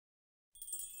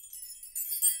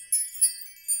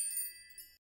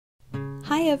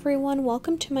Hi everyone,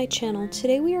 welcome to my channel.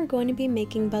 Today we are going to be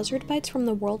making Buzzard Bites from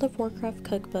the World of Warcraft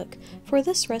cookbook. For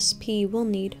this recipe you will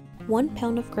need 1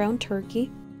 pound of ground turkey,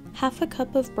 half a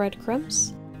cup of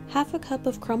breadcrumbs, half a cup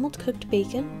of crumbled cooked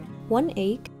bacon, 1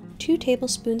 egg, 2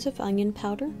 tablespoons of onion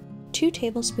powder, 2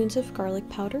 tablespoons of garlic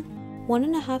powder,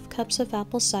 1.5 cups of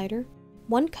apple cider,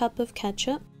 1 cup of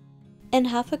ketchup, and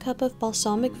half a cup of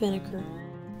balsamic vinegar.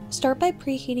 Start by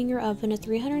preheating your oven at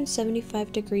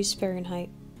 375 degrees Fahrenheit.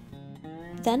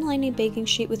 Then line a baking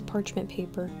sheet with parchment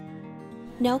paper.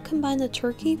 Now combine the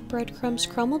turkey, breadcrumbs,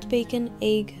 crumbled bacon,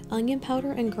 egg, onion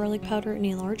powder, and garlic powder in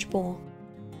a large bowl.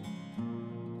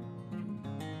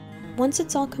 Once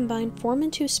it's all combined, form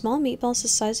into small meatballs the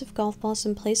size of golf balls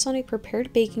and place on a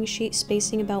prepared baking sheet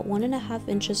spacing about 1.5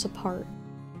 inches apart.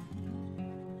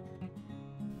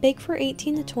 Bake for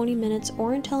 18 to 20 minutes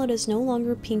or until it is no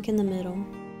longer pink in the middle.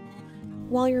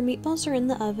 While your meatballs are in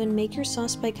the oven, make your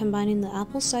sauce by combining the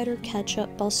apple cider,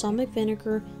 ketchup, balsamic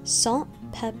vinegar, salt,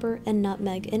 pepper, and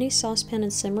nutmeg in a saucepan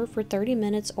and simmer for 30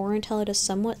 minutes or until it is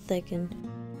somewhat thickened.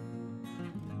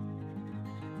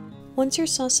 Once your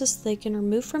sauce is thickened,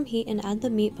 remove from heat and add the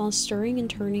meatballs, stirring and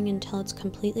turning until it's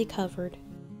completely covered.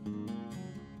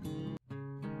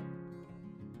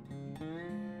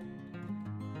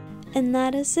 And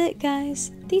that is it,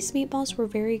 guys! These meatballs were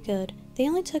very good. They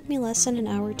only took me less than an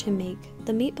hour to make.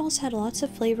 The meatballs had lots of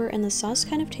flavor and the sauce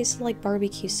kind of tasted like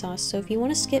barbecue sauce, so if you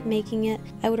want to skip making it,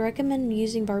 I would recommend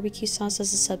using barbecue sauce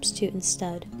as a substitute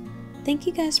instead. Thank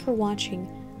you guys for watching.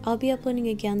 I'll be uploading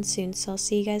again soon, so I'll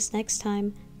see you guys next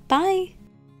time. Bye!